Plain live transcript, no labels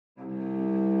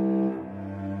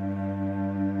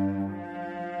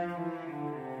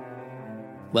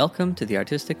Welcome to the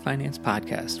Artistic Finance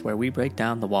Podcast, where we break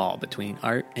down the wall between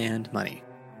art and money.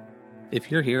 If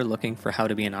you're here looking for how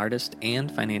to be an artist and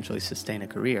financially sustain a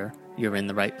career, you're in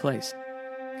the right place.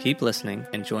 Keep listening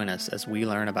and join us as we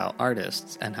learn about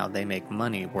artists and how they make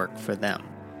money work for them.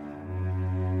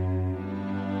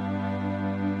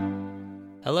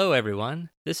 Hello, everyone.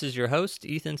 This is your host,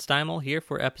 Ethan Steimel, here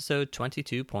for episode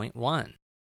 22.1.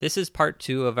 This is part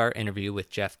 2 of our interview with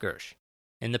Jeff Gersh.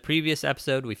 In the previous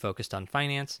episode, we focused on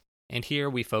finance, and here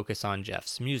we focus on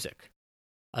Jeff's music.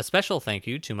 A special thank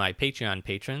you to my Patreon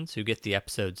patrons who get the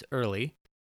episodes early,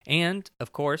 and,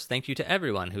 of course, thank you to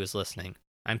everyone who is listening.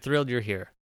 I'm thrilled you're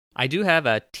here. I do have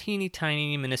a teeny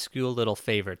tiny minuscule little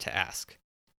favor to ask.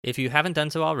 If you haven't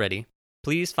done so already,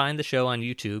 please find the show on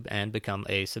YouTube and become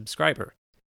a subscriber,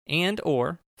 and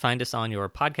or find us on your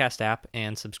podcast app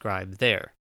and subscribe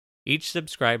there. Each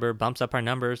subscriber bumps up our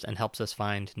numbers and helps us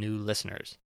find new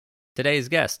listeners. Today's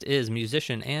guest is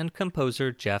musician and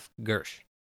composer Jeff Gersh.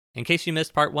 In case you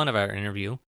missed part 1 of our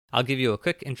interview, I'll give you a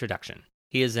quick introduction.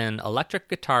 He is an electric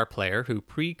guitar player who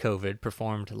pre-COVID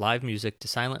performed live music to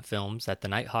silent films at the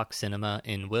Nighthawk Cinema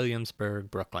in Williamsburg,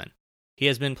 Brooklyn. He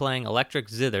has been playing electric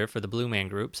zither for the Blue Man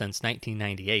Group since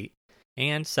 1998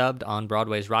 and subbed on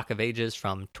Broadway's Rock of Ages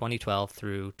from 2012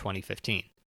 through 2015.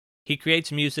 He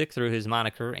creates music through his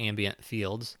moniker Ambient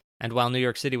Fields, and while New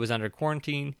York City was under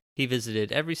quarantine, he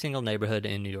visited every single neighborhood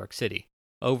in New York City,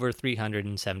 over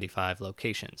 375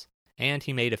 locations, and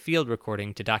he made a field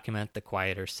recording to document the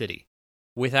quieter city.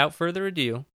 Without further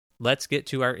ado, let's get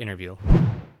to our interview.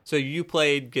 So you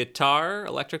played guitar,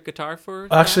 electric guitar for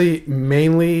that? Actually,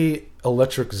 mainly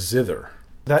electric zither.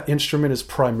 That instrument is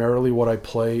primarily what I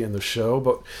play in the show,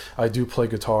 but I do play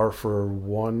guitar for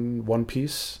one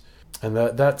piece. And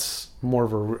that's more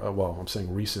of I'm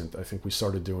saying recent. I think we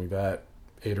started doing that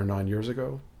 8 or 9 years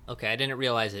ago. Okay, I didn't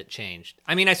realize it changed.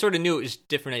 I mean, I sort of knew it was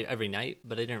different every night,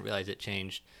 but I didn't realize it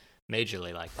changed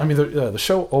majorly like that. I mean, the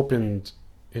show opened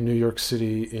in New York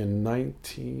City in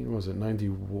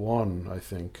 91, I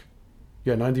think.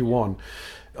 Yeah, 91.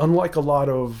 Unlike a lot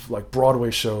of like Broadway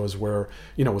shows where,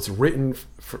 it's written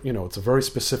for, it's a very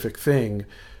specific thing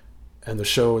and the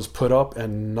show is put up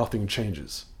and nothing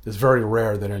changes. It's very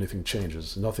rare that anything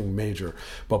changes, nothing major.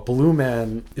 But Blue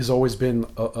Man has always been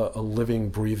a living,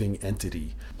 breathing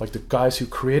entity. Like the guys who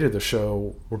created the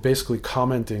show were basically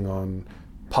commenting on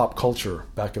pop culture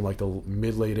back in like the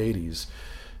mid-late 80s,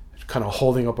 kind of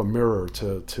holding up a mirror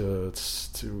to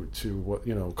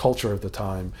what, culture at the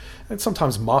time, and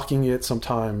sometimes mocking it,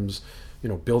 sometimes,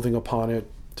 building upon it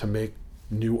to make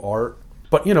new art.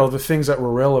 But, the things that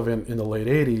were relevant in the late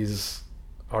 80s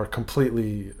are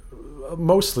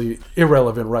mostly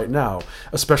irrelevant right now,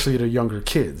 especially to younger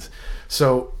kids.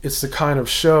 So it's the kind of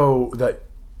show that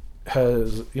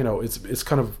has, it's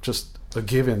kind of just a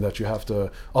given that you have to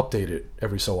update it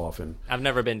every so often. I've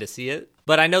never been to see it,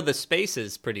 but I know the space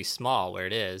is pretty small where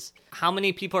it is. How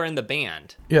many people are in the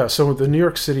band? Yeah, so the New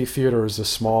York City Theater is the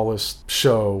smallest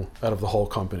show out of the whole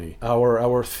company.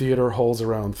 Our theater holds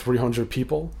around 300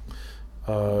 people.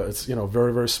 It's,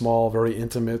 very, very small, very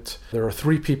intimate. There are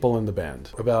 3 people in the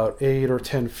band. About 8 or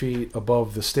 10 feet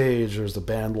above the stage, there's the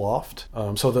band loft.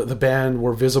 So the band,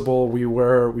 we're visible. We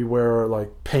wear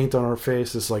like paint on our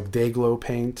face, this like Day-Glo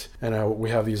paint. And we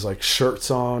have these like shirts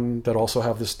on that also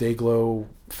have this Day-Glo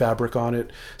fabric on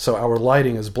it. So our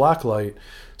lighting is black light.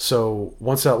 So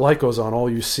once that light goes on, all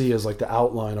you see is like the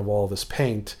outline of all this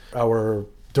paint. Our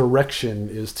direction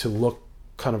is to look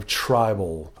kind of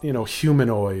tribal,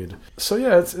 humanoid. So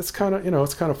yeah, it's kind of,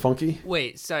 it's kind of funky.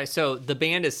 Wait, sorry. So the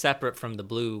band is separate from the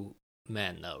Blue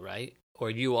Men, though, right? Or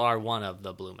you are one of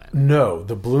the Blue Men? No,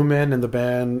 the Blue Men and the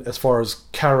band, as far as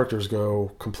characters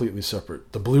go, completely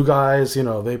separate. The Blue guys,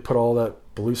 they put all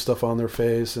that blue stuff on their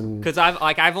face, and because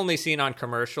I've only seen on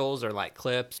commercials or like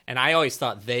clips, and I always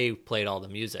thought they played all the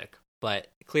music,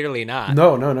 but clearly not.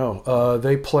 No.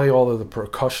 They play all of the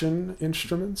percussion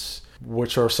instruments,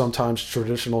 which are sometimes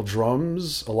traditional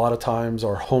drums. A lot of times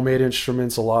are homemade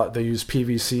instruments. They use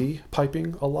PVC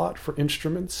piping a lot for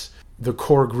instruments. The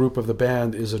core group of the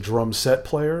band is a drum set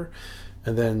player,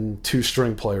 and then 2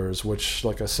 string players, which,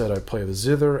 like I said, I play the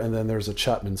zither, and then there's a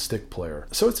Chapman stick player.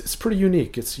 So it's pretty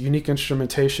unique. It's unique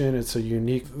instrumentation.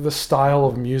 The style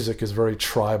of music is very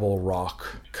tribal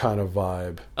rock. kind of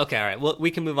vibe. Okay, all right. Well,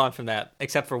 we can move on from that,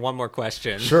 except for one more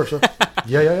question. Sure.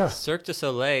 Yeah. Cirque du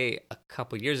Soleil, a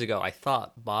couple years ago, I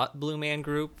thought, bought Blue Man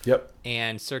Group. Yep.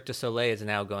 And Cirque du Soleil is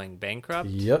now going bankrupt.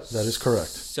 Yep, that is correct.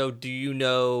 So do you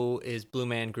know, is Blue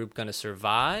Man Group going to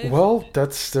survive? Well,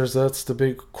 that's the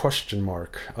big question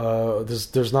mark.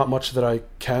 There's not much that I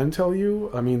can tell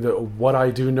you. I mean, what I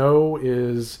do know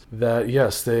is that,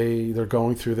 yes, they're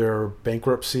going through their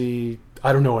bankruptcy.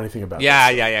 I don't know anything about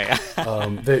Yeah.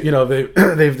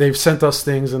 They've sent us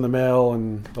things in the mail,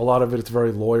 and a lot of it's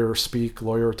very lawyer speak,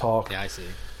 lawyer talk. Yeah, I see.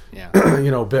 Yeah.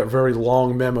 Very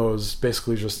long memos,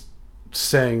 basically just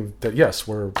saying that yes,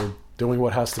 we're doing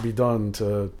what has to be done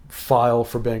to file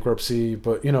for bankruptcy.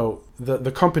 But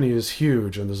the company is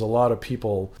huge, and there's a lot of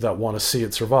people that want to see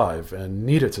it survive and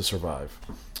need it to survive.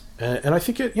 And I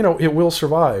think it will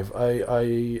survive.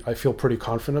 I feel pretty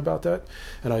confident about that,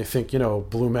 and I think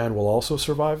Blue Man will also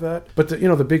survive that. But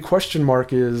the big question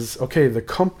mark is, okay, the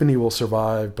company will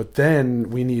survive, but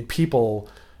then we need people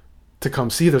to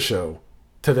come see the show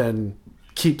to then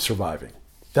keep surviving.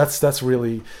 That's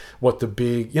really what the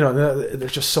big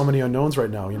there's just so many unknowns right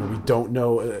now. We don't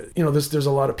know. There's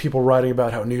a lot of people writing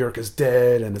about how New York is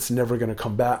dead and it's never going to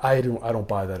come back. I don't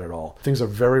buy that at all. Things are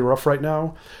very rough right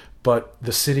now. But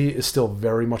the city is still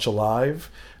very much alive.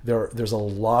 There's a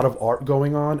lot of art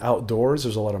going on outdoors.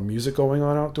 There's a lot of music going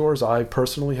on outdoors. I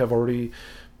personally have already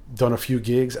done a few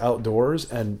gigs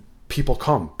outdoors, and people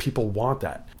come. People want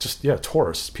that.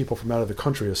 Tourists, people from out of the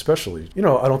country especially.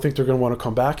 I don't think they're going to want to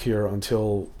come back here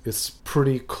until it's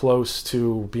pretty close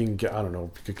to being, I don't know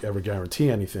if you could ever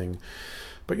guarantee anything,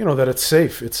 but that it's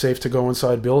safe. It's safe to go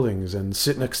inside buildings and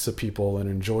sit next to people and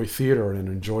enjoy theater and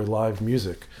enjoy live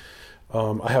music.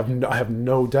 I have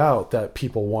no doubt that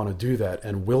people want to do that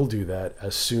and will do that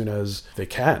as soon as they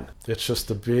can. It's just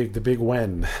the big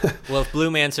when. Well, if Blue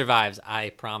Man survives, I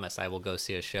promise I will go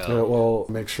see a show. Well,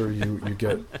 make sure you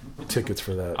get tickets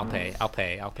for that. I'll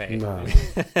pay. No.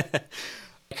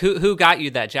 Who got you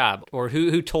that job, or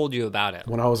who told you about it?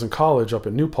 When I was in college up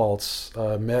at New Paltz,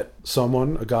 met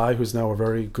a guy who's now a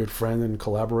very good friend and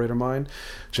collaborator of mine,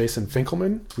 Jason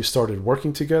Finkelman. We started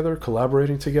working together,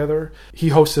 collaborating together. He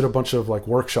hosted a bunch of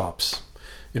workshops,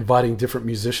 inviting different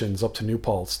musicians up to New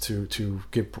Paltz to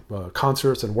give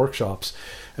concerts and workshops.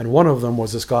 And one of them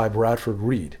was this guy, Bradford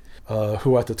Reed,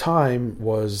 who at the time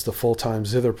was the full-time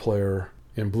zither player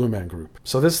in Blue Man Group.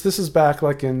 So this is back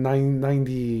in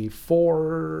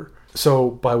 1994. So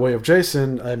by way of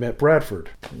Jason, I met Bradford.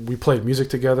 We played music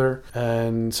together,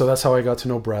 and so that's how I got to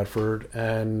know Bradford.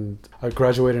 And I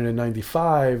graduated in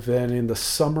 95. Then in the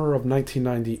summer of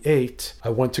 1998, I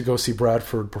went to go see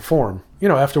Bradford perform.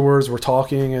 Afterwards we're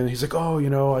talking, and he's like,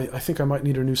 oh, I think I might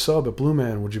need a new sub at Blue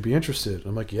Man. Would you be interested?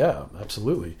 I'm like, yeah,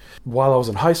 absolutely. While I was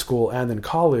in high school and in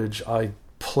college, I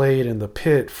played in the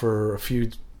pit for a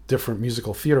few different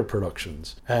musical theater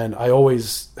productions, and I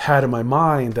always had in my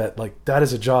mind that that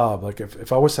is a job.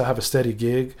 If I was to have a steady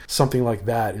gig, something like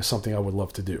that is something I would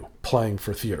love to do, playing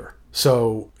for theater.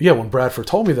 So when Bradford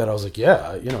told me that, I was like,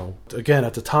 again,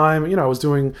 at the time, I was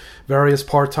doing various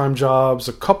part-time jobs.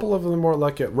 A couple of them were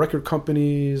at record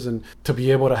companies, and to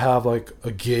be able to have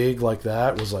a gig like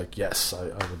that was yes, I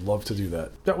would love to do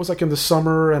that. That was in the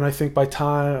summer, and I think by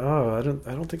time, I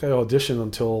don't think I auditioned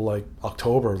until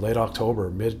October, late October,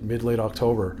 mid-late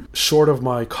October. Short of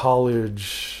my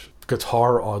college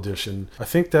guitar audition, I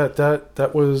think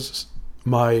that was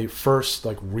my first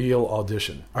real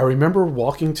audition. I remember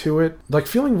walking to it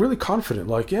feeling really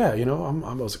confident,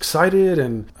 I was excited,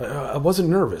 and I wasn't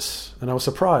nervous, and I was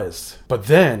surprised. But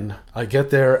then I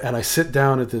get there and I sit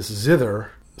down at this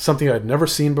zither, something I'd never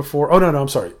seen before. Oh no, I'm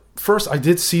sorry. First, I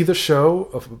did see the show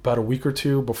about a week or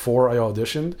two before I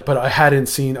auditioned, but I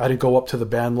didn't go up to the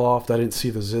band loft. I didn't see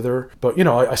the zither. But,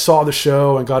 I saw the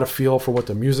show and got a feel for what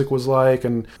the music was like.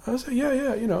 And I was like, yeah,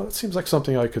 it seems like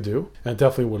something I could do and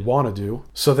definitely would want to do.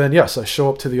 So then, yes, I show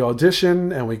up to the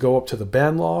audition and we go up to the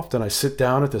band loft and I sit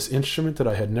down at this instrument that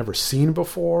I had never seen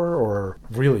before or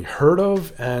really heard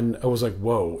of. And I was like,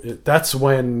 whoa, that's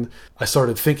when I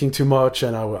started thinking too much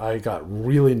and I got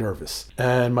really nervous.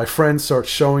 And my friends start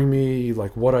showing me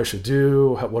what I should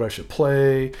do, what I should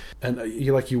play, and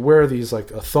you wear these a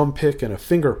thumb pick and a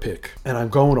finger pick, and I'm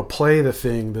going to play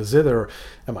the zither,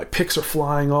 and my picks are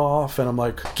flying off, and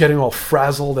I'm getting all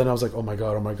frazzled, and I was like, oh my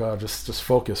god, just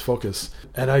focus.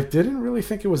 And I didn't really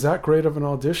think it was that great of an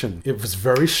audition. It was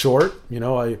very short.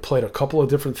 I played a couple of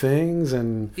different things,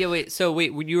 and So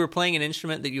you were playing an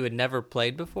instrument that you had never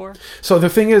played before? So the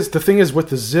thing is with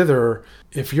the zither,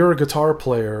 if you're a guitar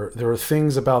player, there are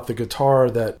things about the guitar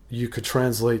that you could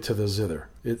translate to the zither.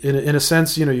 In a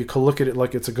sense, you could look at it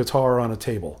like it's a guitar on a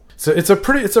table. So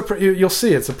you'll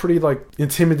see it's a pretty like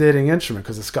intimidating instrument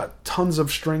because it's got tons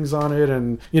of strings on it,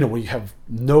 and when you have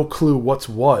no clue what's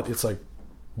what, it's like,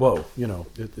 whoa,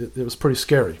 it was pretty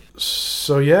scary.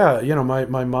 So yeah,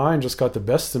 my mind just got the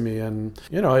best of me, and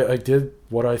I did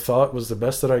what I thought was the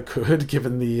best that I could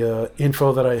given the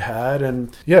info that I had.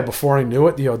 And yeah, before I knew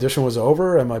it, the audition was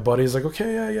over, and my buddy's like,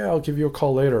 okay, yeah, I'll give you a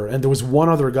call later. And there was one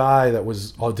other guy that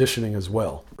was auditioning as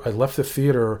well. I left the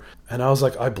theater and I was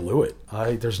like, I blew it.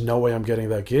 There's no way I'm getting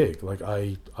that gig. Like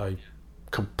I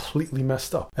completely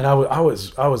messed up, and I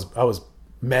was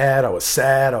mad. I was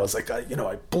sad. I was like,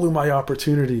 I blew my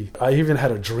opportunity. I even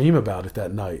had a dream about it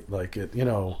that night. Like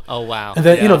Oh, wow. And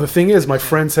then, the thing is, my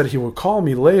friend said he would call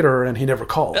me later, and he never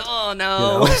called. Oh,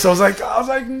 no. So I was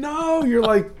like, no, you're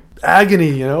like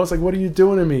agony, It's like, what are you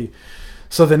doing to me?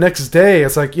 So the next day,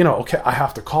 it's like, okay, I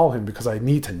have to call him because I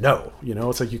need to know,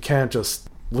 It's like, you can't just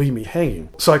leave me hanging.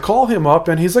 So I call him up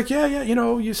and he's like, yeah,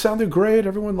 you sounded great.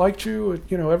 Everyone liked you.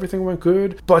 Everything went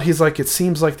good. But he's like, it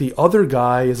seems like the other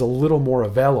guy is a little more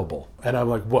available. And I'm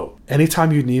like, whoa,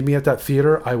 anytime you need me at that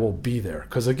theater, I will be there.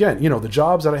 Because again, the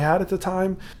jobs that I had at the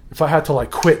time, if I had to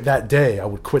like quit that day, I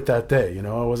would quit that day. I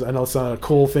know it's not a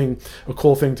cool thing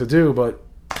to do, but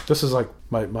this is like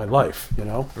my life,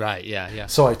 Right. Yeah.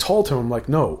 So I told him, I'm like,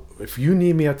 no, if you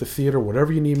need me at the theater,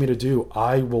 whatever you need me to do,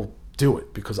 I will do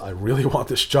it because I really want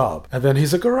this job. And then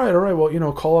he's like, all right,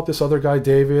 well, call up this other guy,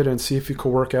 David, and see if he could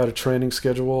work out a training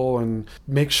schedule and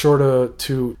make sure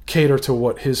to cater to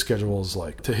what his schedule is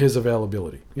like, to his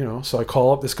availability. So I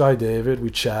call up this guy, David, we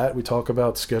chat, we talk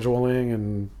about scheduling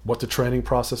and what the training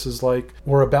process is like.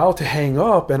 We're about to hang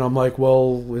up and I'm like,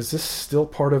 well, is this still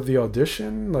part of the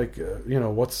audition? Like,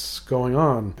 what's going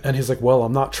on? And he's like, well,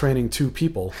 I'm not training two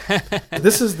people.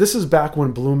 This is back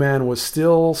when Blue Man was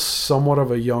still somewhat of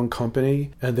a young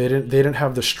company, and they didn't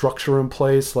have the structure in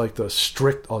place, like the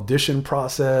strict audition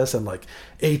process, and like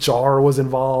HR was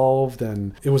involved,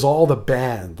 and it was all the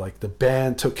band. Like the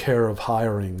band took care of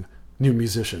hiring new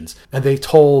musicians, and they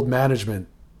told management,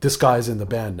 this guy's in the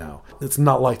band now. It's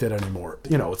not like that anymore.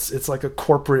 It's like a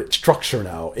corporate structure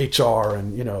now, HR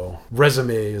and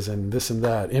resumes and this and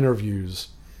that, interviews.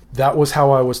 That was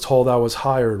how I was told I was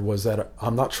hired, was that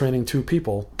I'm not training two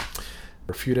people.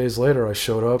 A few days later, I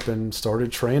showed up and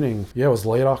started training. Yeah, it was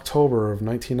late October of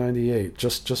 1998,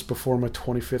 just before my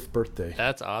 25th birthday.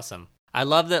 That's awesome. I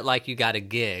love that, like, you got a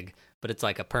gig, but it's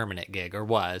like a permanent gig, or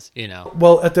was,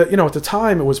 Well, at the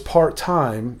time, it was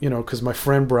part-time, because my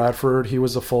friend Bradford, he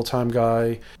was a full-time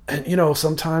guy. And,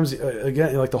 sometimes,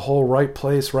 again, like the whole right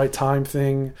place, right time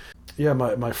thing. Yeah,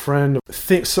 my friend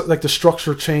thinks so, like the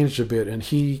structure changed a bit, and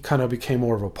he kind of became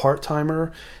more of a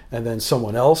part-timer, and then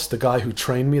someone else, the guy who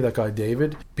trained me, that guy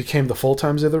David, became the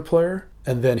full-time zither player,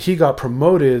 and then he got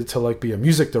promoted to like be a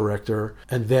music director,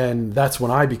 and then that's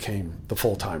when I became the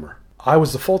full-timer. I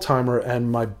was the full-timer,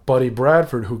 and my buddy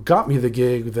Bradford, who got me the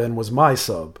gig, then was my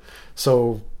sub.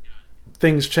 So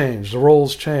things changed, the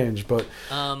roles changed, but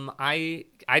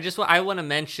I want to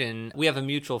mention, we have a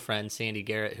mutual friend, Sandy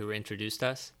Garrett, who introduced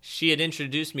us. She had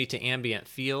introduced me to Ambient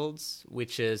Fields,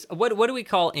 which is, what do we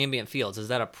call Ambient Fields? Is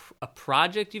that a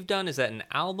project you've done? Is that an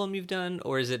album you've done?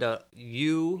 Or is it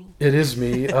you? It is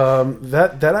me.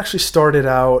 That actually started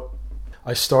out,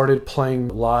 I started playing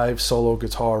live solo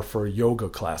guitar for yoga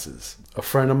classes. A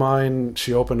friend of mine,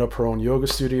 she opened up her own yoga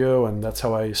studio, and that's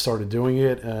how I started doing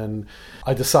it. And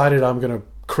I decided I'm going to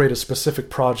create a specific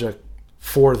project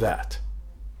for that.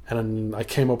 And I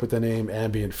came up with the name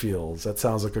Ambient Fields. That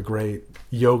sounds like a great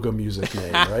yoga music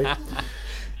name, right?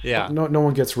 Yeah. No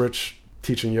one gets rich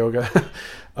teaching yoga.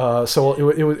 So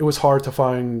it was hard to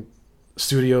find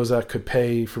studios that could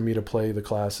pay for me to play the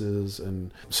classes.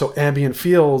 And so Ambient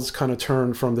Fields kind of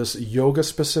turned from this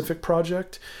yoga-specific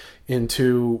project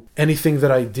into anything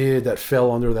that I did that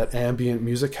fell under that ambient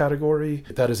music category.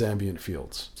 That is Ambient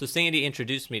Fields. So Sandy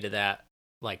introduced me to that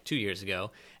like 2 years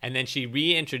ago, and then she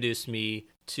reintroduced me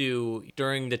to,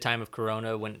 during the time of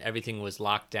Corona when everything was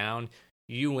locked down,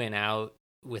 you went out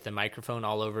with a microphone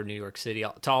all over New York City,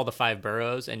 to all the 5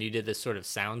 boroughs, and you did this sort of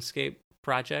soundscape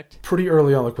project. Pretty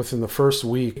early on, like within the first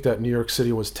week that New York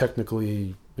City was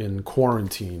technically in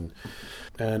quarantine.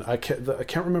 And I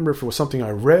can't remember if it was something I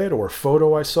read or a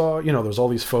photo I saw. There's all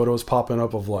these photos popping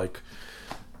up of like,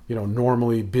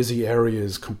 normally busy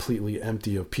areas completely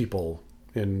empty of people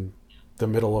in the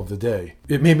middle of the day.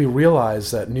 It made me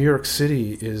realize that New York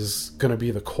City is going to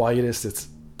be the quietest it's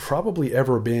probably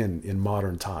ever been in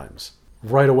modern times.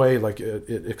 Right away, like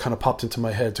it kind of popped into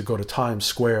my head to go to Times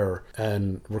Square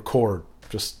and record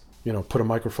just put a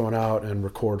microphone out and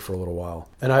record for a little while.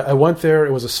 And I went there.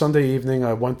 It was a Sunday evening.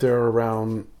 I went there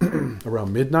around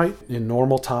around midnight. In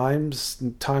normal times,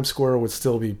 Times Square would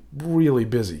still be really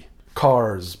busy.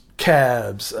 Cars,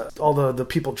 cabs, all the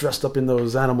people dressed up in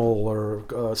those animal or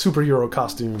superhero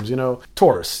costumes,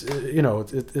 tourists.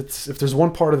 It's if there's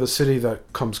one part of the city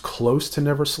that comes close to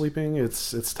never sleeping,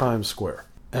 it's Times Square.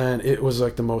 And it was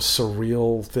like the most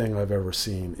surreal thing I've ever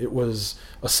seen. It was,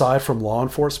 aside from law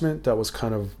enforcement that was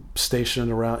kind of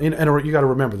stationed around, and you got to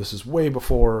remember, this is way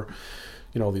before,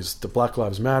 the Black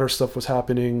Lives Matter stuff was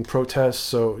happening, protests.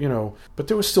 So, but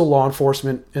there was still law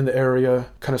enforcement in the area,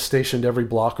 kind of stationed every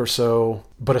block or so.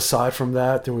 But aside from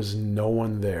that, there was no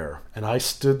one there. And I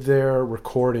stood there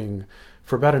recording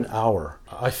for about an hour.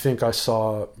 I think I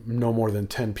saw no more than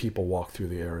 10 people walk through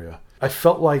the area. I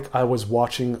felt like I was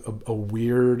watching a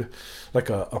weird, like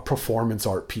a performance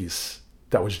art piece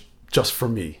that was just for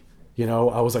me.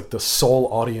 I was like the sole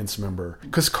audience member.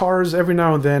 Because cars, every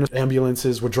now and then,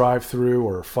 ambulances would drive through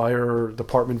or fire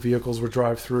department vehicles would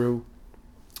drive through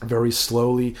very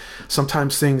slowly.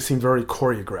 Sometimes things seemed very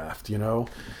choreographed,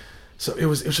 So it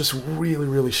was just really,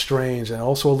 really strange, and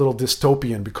also a little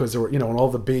dystopian because there were, and all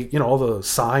the big, all the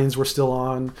signs were still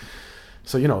on.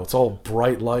 So, it's all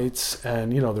bright lights,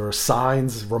 and, there are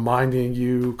signs reminding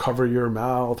you, cover your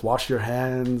mouth, wash your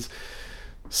hands.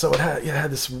 So it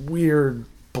had this weird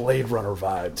Blade Runner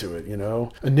vibe to it,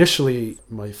 Initially,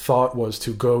 my thought was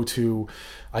to go to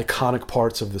iconic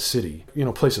parts of the city,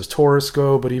 places tourists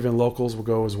go, but even locals will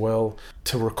go as well,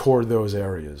 to record those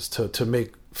areas, to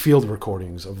make field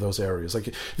recordings of those areas.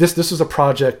 Like this is a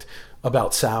project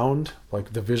about sound.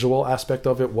 Like the visual aspect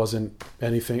of it wasn't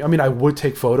anything. I mean, I would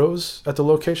take photos at the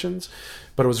locations,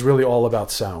 but it was really all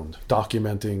about sound,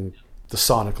 documenting the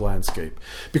sonic landscape.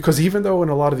 Because even though in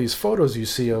a lot of these photos you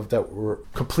see of that were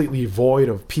completely void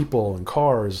of people and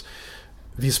cars,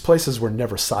 these places were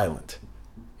never silent.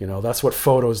 That's what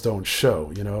photos don't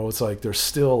show. It's like there's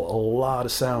still a lot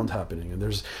of sound happening, and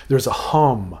there's a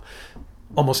hum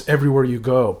almost everywhere you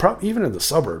go. Even in the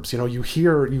suburbs, you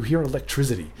hear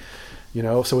electricity.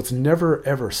 So it's never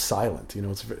ever silent.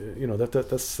 It's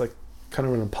that's like kind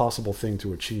of an impossible thing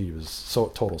to achieve, is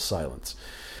total silence.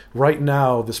 Right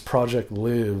now, this project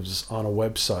lives on a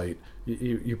website.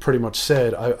 You pretty much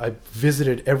said I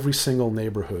visited every single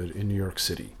neighborhood in New York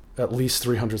City, at least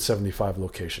 375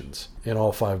 locations in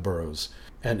all 5 boroughs,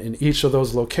 and in each of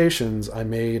those locations, I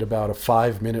made about a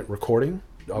 5-minute recording.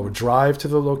 I would drive to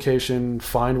the location,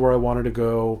 find where I wanted to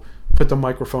go, put the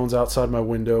microphones outside my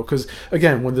window. Because,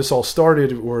 again, when this all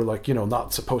started, we're like,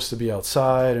 not supposed to be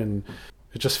outside. And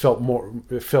it just felt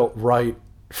right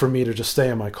for me to just stay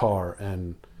in my car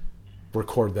and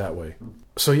record that way.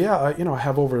 So, yeah, I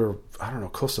have over,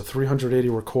 close to 380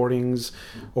 recordings,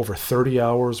 over 30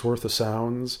 hours worth of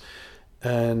sounds.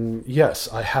 And yes,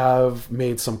 I have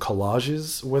made some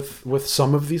collages with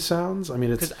some of these sounds. I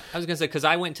mean, I was going to say, because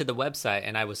I went to the website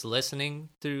and I was listening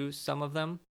through some of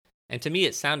them, and to me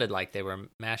it sounded like they were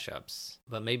mashups,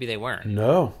 but maybe they weren't.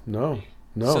 No.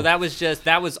 So that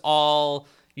was all,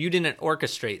 you didn't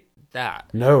orchestrate that.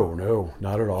 No,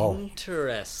 not at all.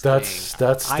 Interesting.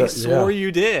 I swore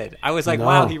you did. I was like, no.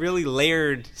 Wow, he really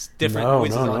layered different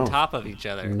voices on top of each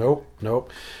other.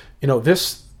 Nope.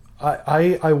 This.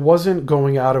 I wasn't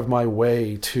going out of my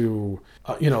way to,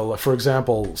 for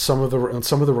example, some of the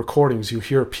recordings you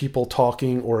hear people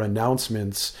talking or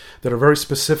announcements that are very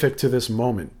specific to this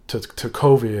moment, to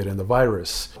COVID and the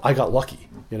virus. I got lucky,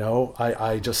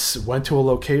 I just went to a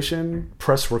location,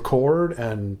 press record,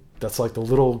 and that's like the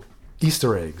little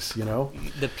Easter eggs,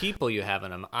 The people you have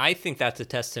in them, I think that's a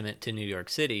testament to New York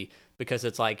City. Because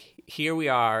it's like, here we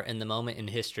are in the moment in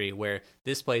history where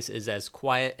this place is as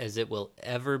quiet as it will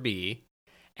ever be.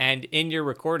 And in your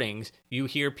recordings, you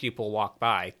hear people walk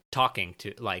by talking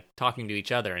to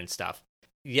each other and stuff.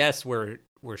 Yes, we're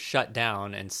shut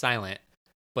down and silent,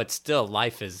 but still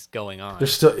life is going on.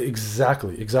 There's still,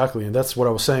 exactly. And that's what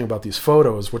I was saying about these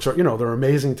photos, which are, they're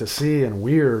amazing to see and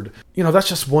weird. That's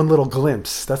just one little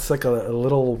glimpse. That's like a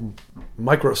little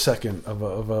microsecond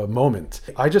of a moment.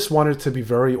 I just wanted it to be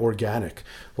very organic,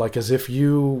 like as if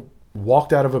you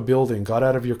walked out of a building, got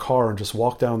out of your car and just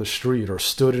walked down the street or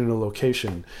stood in a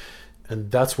location,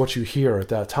 and that's what you hear at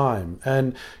that time.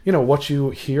 And, what you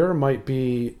hear might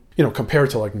be, compared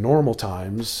to like normal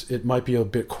times, it might be a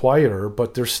bit quieter,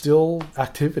 but there's still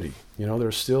activity.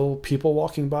 There's still people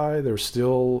walking by. There's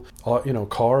still,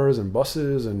 cars and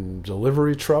buses and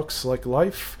delivery trucks, like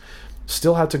life.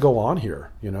 still had to go on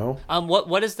here, you know?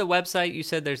 What is the website? You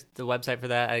said there's the website for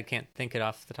that. I can't think it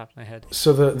off the top of my head.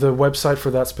 So the website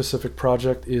for that specific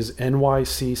project is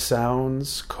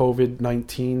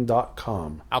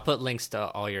nycsoundscovid19.com. I'll put links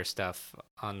to all your stuff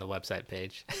on the website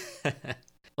page.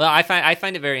 Well, I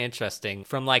find it very interesting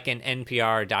from like an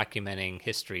NPR documenting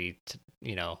history,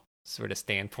 sort of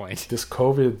standpoint. This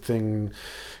COVID thing,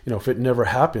 if it never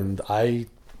happened, I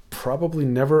probably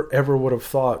never ever would have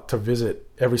thought to visit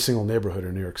every single neighborhood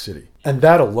in New York City. And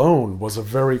that alone was a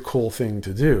very cool thing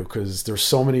to do, because there's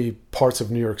so many parts of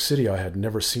New York City I had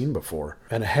never seen before,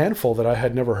 and a handful that I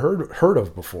had never heard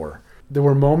of before. There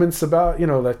were moments about,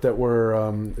 that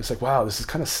were, it's like, wow, this is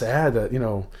kind of sad that,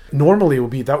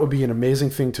 normally that would be an amazing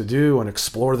thing to do and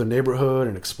explore the neighborhood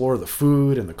and explore the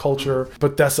food and the culture.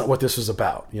 But that's not what this was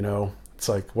about, It's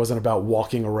like, wasn't about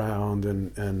walking around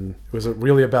and it was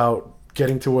really about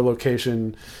getting to a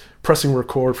location, pressing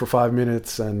record for 5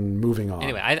 minutes and moving on.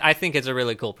 Anyway, I think it's a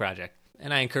really cool project,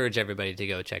 and I encourage everybody to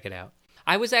go check it out.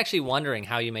 I was actually wondering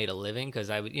how you made a living, because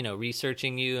I was,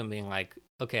 researching you and being like,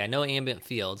 okay, I know Ambient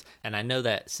Fields, and I know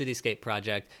that Cityscape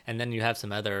project, and then you have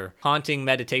some other haunting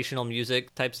meditational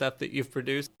music type stuff that you've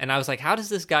produced. And I was like, how does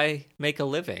this guy make a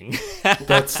living?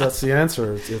 That's the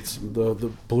answer. It's the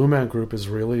Blue Man Group is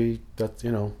really,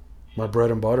 my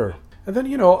bread and butter. And then,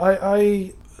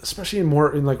 I especially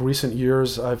in like recent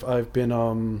years, I've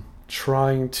been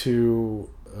trying to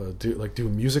do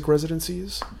music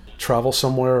residencies, travel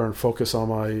somewhere and focus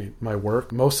on my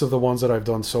work. Most of the ones that I've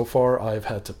done so far, I've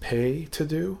had to pay to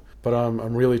do, but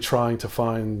I'm really trying to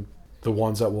find the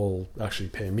ones that will actually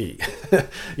pay me,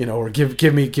 or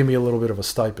give me a little bit of a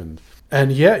stipend.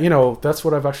 And that's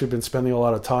what I've actually been spending a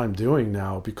lot of time doing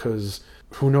now, because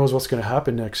who knows what's going to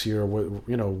happen next year?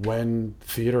 When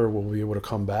theater will be able to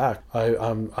come back? I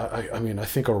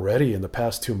think already in the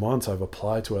past 2 months I've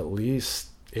applied to at least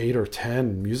 8 or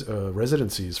 10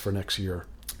 residencies for next year.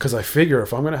 Because I figure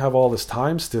if I'm going to have all this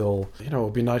time still, it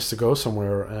would be nice to go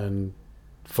somewhere and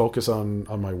focus on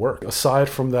my work. Aside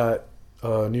from that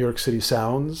New York City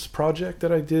Sounds project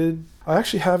that I did, I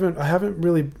haven't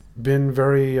really been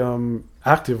very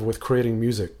active with creating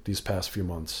music these past few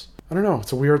months. I don't know.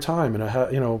 It's a weird time, and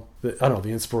the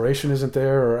inspiration isn't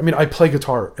there. I play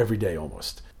guitar every day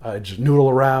almost. I just noodle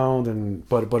around,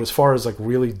 but as far as like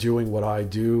really doing what I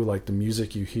do, like the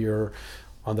music you hear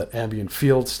on that Ambient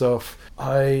Field stuff,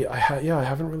 I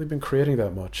haven't really been creating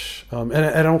that much, and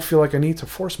I don't feel like I need to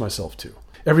force myself to.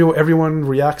 Everyone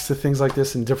reacts to things like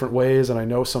this in different ways, and I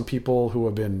know some people who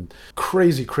have been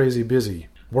crazy busy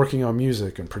working on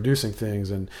music and producing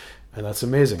things, and that's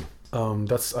amazing. I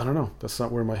don't know. That's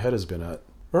not where my head has been at.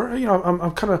 Or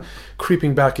I'm kind of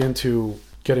creeping back into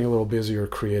getting a little busier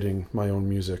creating my own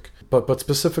music. But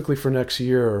specifically for next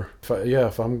year,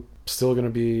 if I'm still going to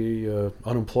be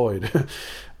unemployed,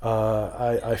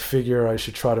 I figure I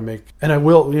should try to make, and I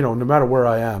will, no matter where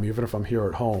I am, even if I'm here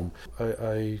at home,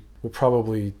 I will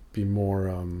probably be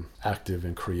more active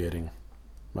in creating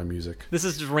my music. This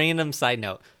is just a random side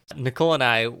note. Nicole and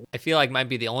I feel like might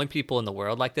be the only people in the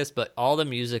world like this, but all the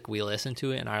music we listen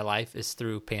to in our life is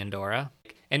through Pandora.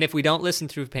 And if we don't listen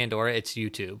through Pandora, it's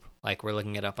YouTube. Like, we're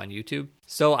looking it up on YouTube.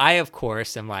 So I, of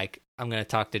course, am like, I'm going to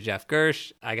talk to Jeff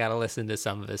Gersh. I got to listen to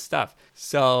some of his stuff.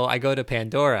 So I go to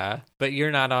Pandora, but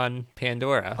you're not on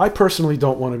Pandora. I personally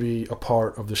don't want to be a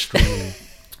part of the streaming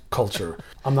culture.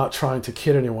 I'm not trying to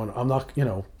kid anyone. I'm not,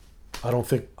 I don't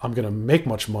think I'm going to make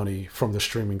much money from the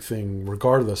streaming thing,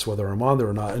 regardless whether I'm on there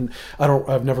or not. And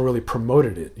I've never really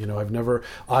promoted it.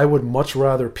 I would much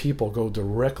rather people go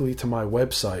directly to my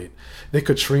website. They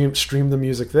could stream the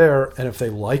music there. And if they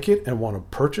like it and want to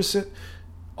purchase it,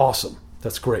 awesome.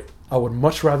 That's great. I would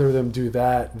much rather them do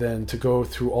that than to go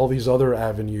through all these other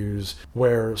avenues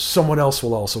where someone else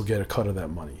will also get a cut of that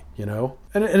money, And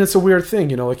it's a weird thing,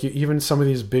 even some of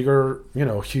these bigger,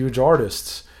 huge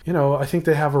artists, I think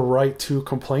they have a right to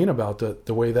complain about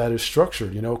the way that is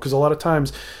structured, because a lot of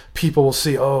times people will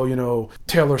see,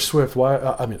 Taylor Swift, why,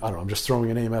 I don't know, I'm just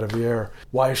throwing a name out of the air.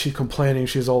 Why is she complaining?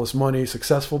 She has all this money,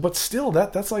 successful, but still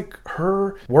that's like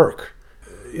her work.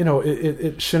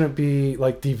 It shouldn't be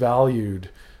like devalued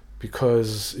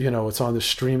because, it's on the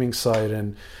streaming site,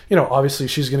 and, obviously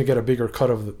she's going to get a bigger cut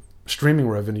of the streaming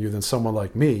revenue than someone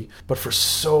like me. But for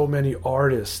so many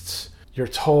artists, you're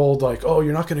told like, oh,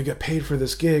 you're not going to get paid for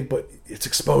this gig, but it's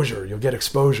exposure. You'll get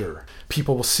exposure.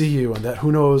 People will see you, and that,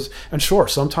 who knows? And sure,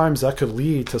 sometimes that could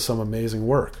lead to some amazing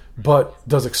work. But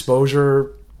does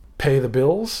exposure pay the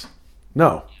bills?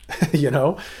 No,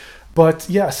 But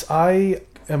yes, I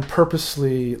am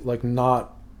purposely like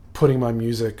not putting my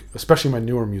music, especially my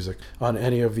newer music, on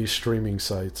any of these streaming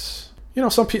sites.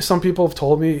 some people have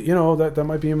told me, that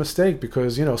might be a mistake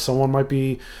because, someone might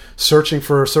be searching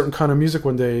for a certain kind of music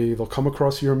one day. They'll come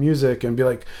across your music and be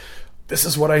like, this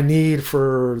is what I need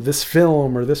for this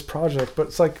film or this project. But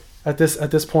it's like at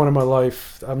this point in my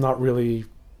life, I'm not really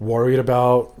worried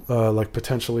about like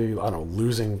potentially, I don't know,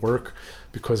 losing work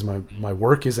because my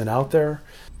work isn't out there.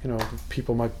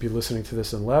 People might be listening to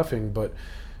this and laughing, but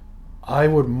I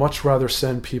would much rather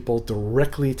send people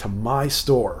directly to my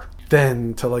store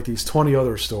than to like these 20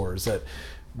 other stores that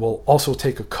will also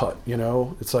take a cut.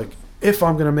 It's like, if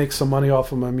I'm going to make some money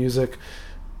off of my music,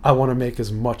 I want to make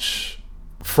as much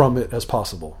from it as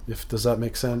possible. Does that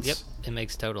make sense? Yep, it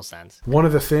makes total sense. One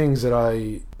of the things that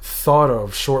I thought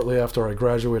of shortly after I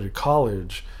graduated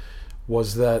college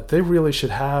was that they really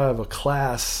should have a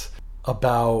class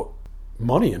about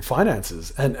money and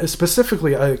finances. And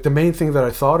specifically, the main thing that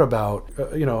I thought about,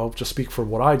 I'll just speak for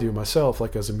what I do myself,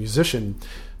 like as a musician,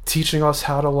 teaching us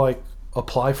how to like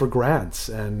apply for grants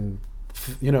and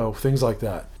things like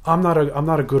that. I'm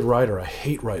not a good writer. I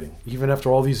hate writing. Even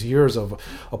after all these years of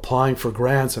applying for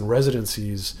grants and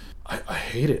residencies, I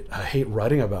hate it. I hate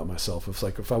writing about myself. It's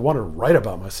like, if I want to write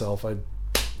about myself, I'd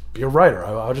be a writer.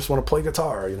 I just want to play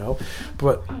guitar,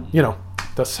 But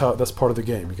that's part of the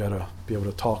game. You gotta be able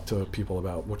to talk to people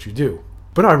about what you do.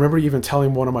 But I remember even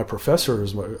telling one of my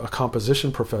professors, a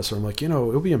composition professor, I'm like, it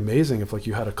would be amazing if like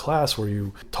you had a class where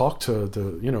you talk to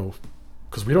the,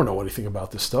 because we don't know anything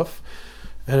about this stuff.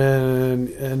 And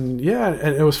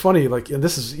it was funny, like, and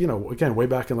this is, again, way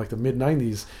back in like the mid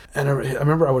 90s. And I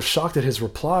remember I was shocked at his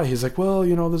reply. He's like, well,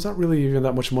 there's not really even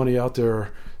that much money out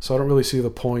there, so I don't really see the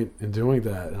point in doing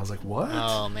that. And I was like, what?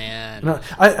 Oh man. And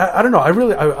I don't know. I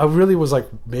really was like,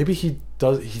 maybe he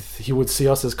would see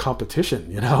us as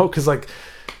competition, because like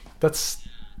that's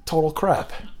total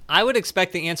crap. I would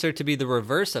expect the answer to be the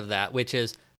reverse of that, which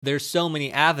is there's so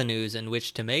many avenues in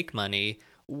which to make money,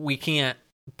 we can't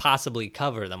possibly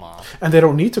cover them all. And they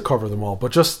don't need to cover them all,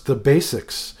 but just the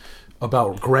basics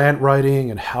about grant writing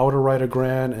and how to write a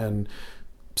grant and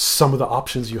some of the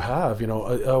options you have.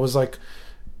 I was like,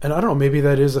 and I don't know, maybe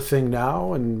that is a thing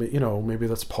now, and maybe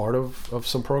that's part of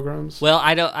some programs. Well,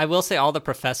 I will say all the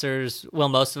professors,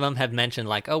 most of them have mentioned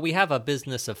like, oh, we have a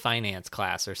business of finance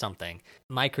class or something.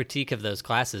 My critique of those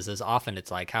classes is often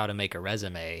it's like how to make a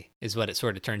resume is what it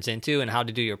sort of turns into, and how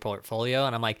to do your portfolio.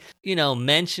 And I'm like,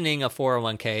 mentioning a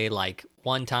 401k like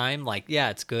one time, like,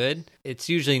 yeah, it's good. It's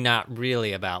usually not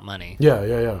really about money.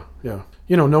 Yeah.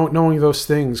 Knowing those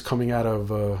things coming out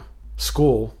of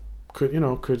school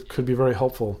could be very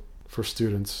helpful for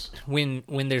students. When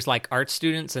there's like art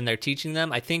students and they're teaching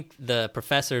them, I think the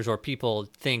professors or people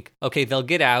think, okay, they'll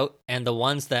get out, and the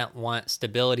ones that want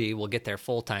stability will get their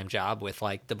full-time job with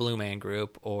like the Blue Man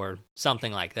Group or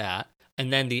something like that.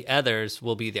 And then the others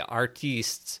will be the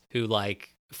artistes who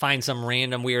like find some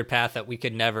random weird path that we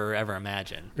could never ever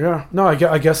imagine. Yeah. No, I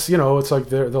guess, it's like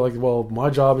they're like, well, my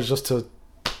job is just to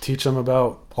teach them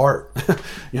about art,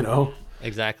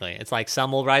 Exactly. It's like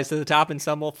some will rise to the top and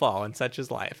some will fall, and such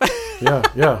is life.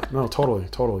 Yeah. No,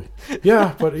 totally.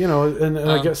 Yeah, but and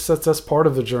I guess that's part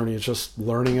of the journey. It's just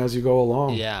learning as you go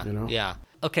along. Yeah. Yeah.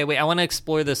 Okay, wait. I want to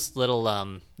explore this little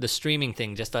the streaming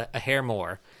thing just a hair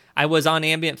more. I was on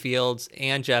Ambient Fields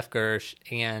and Jeff Gersh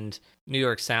and New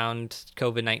York Sound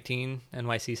COVID-19,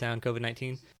 NYC Sound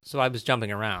COVID-19. So I was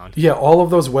jumping around. Yeah, all of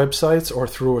those websites are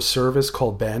through a service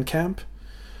called Bandcamp.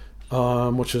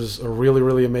 Which is a really,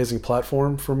 really amazing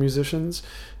platform for musicians.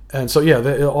 And so,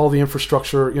 yeah, all the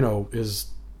infrastructure, is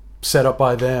set up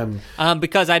by them.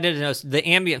 Because I didn't know, the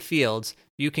Ambient Fields,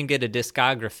 you can get a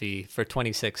discography for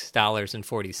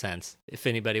 $26.40 if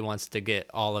anybody wants to get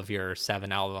all of your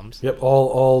 7 albums. Yep,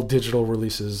 all digital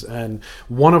releases. And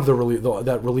one of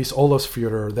that release,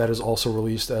 Olafsfjordur, that is also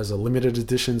released as a limited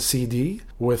edition CD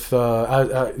with,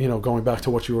 going back to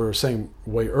what you were saying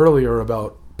way earlier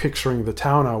about picturing the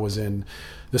town I was in.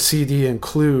 The CD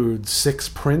includes 6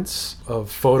 prints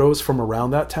of photos from around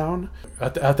that town.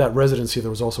 At that residency, there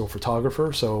was also a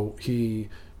photographer, so he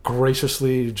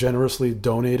graciously, generously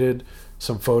donated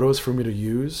some photos for me to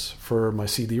use for my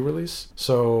CD release.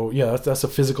 So yeah, that's a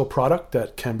physical product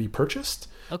that can be purchased.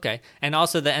 Okay, and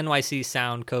also the NYC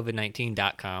Sound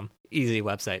COVID-19.com. Easy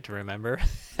website to remember.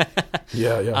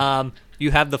 Yeah. You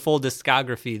have the full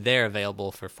discography there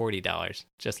available for $40,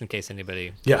 just in case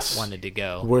anybody wanted to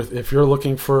go. If you're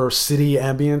looking for city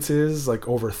ambiences, like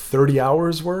over 30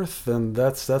 hours worth, then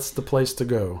that's the place to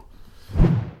go.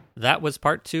 That was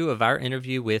part 2 of our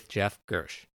interview with Jeff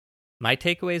Gersh. My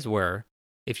takeaways were,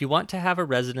 if you want to have a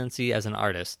residency as an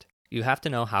artist, you have to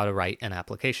know how to write an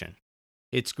application.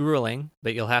 It's grueling,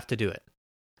 but you'll have to do it.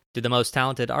 Do the most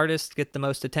talented artists get the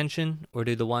most attention, or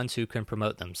do the ones who can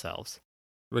promote themselves?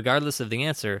 Regardless of the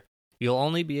answer, you'll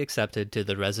only be accepted to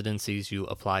the residencies you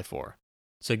apply for,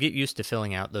 so get used to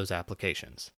filling out those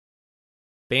applications.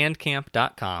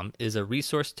 Bandcamp.com is a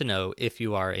resource to know if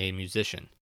you are a musician,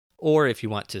 or if you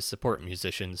want to support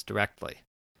musicians directly.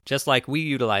 Just like we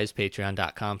utilize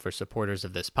Patreon.com for supporters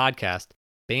of this podcast,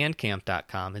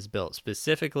 Bandcamp.com is built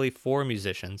specifically for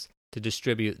musicians to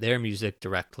distribute their music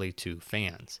directly to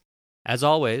fans. As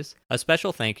always, a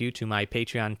special thank you to my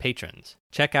Patreon patrons.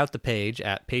 Check out the page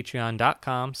at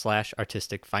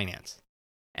patreon.com/artisticfinance.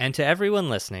 And to everyone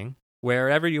listening,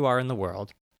 wherever you are in the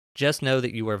world, just know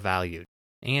that you are valued,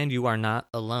 and you are not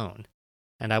alone.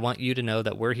 And I want you to know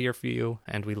that we're here for you,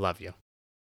 and we love you.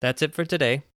 That's it for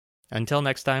today. Until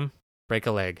next time, break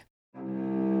a leg.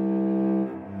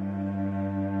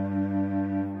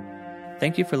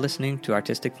 Thank you for listening to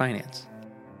Artistic Finance.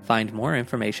 Find more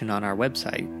information on our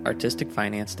website,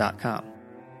 artisticfinance.com.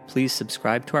 Please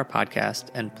subscribe to our podcast,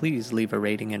 and please leave a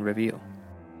rating and review.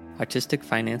 Artistic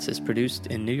Finance is produced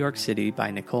in New York City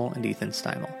by Nicole and Ethan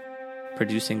Steimel.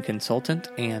 Producing consultant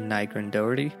Ann Nygren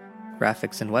Doherty.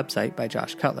 Graphics and website by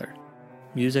Josh Cutler.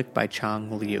 Music by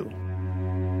Chong Liu.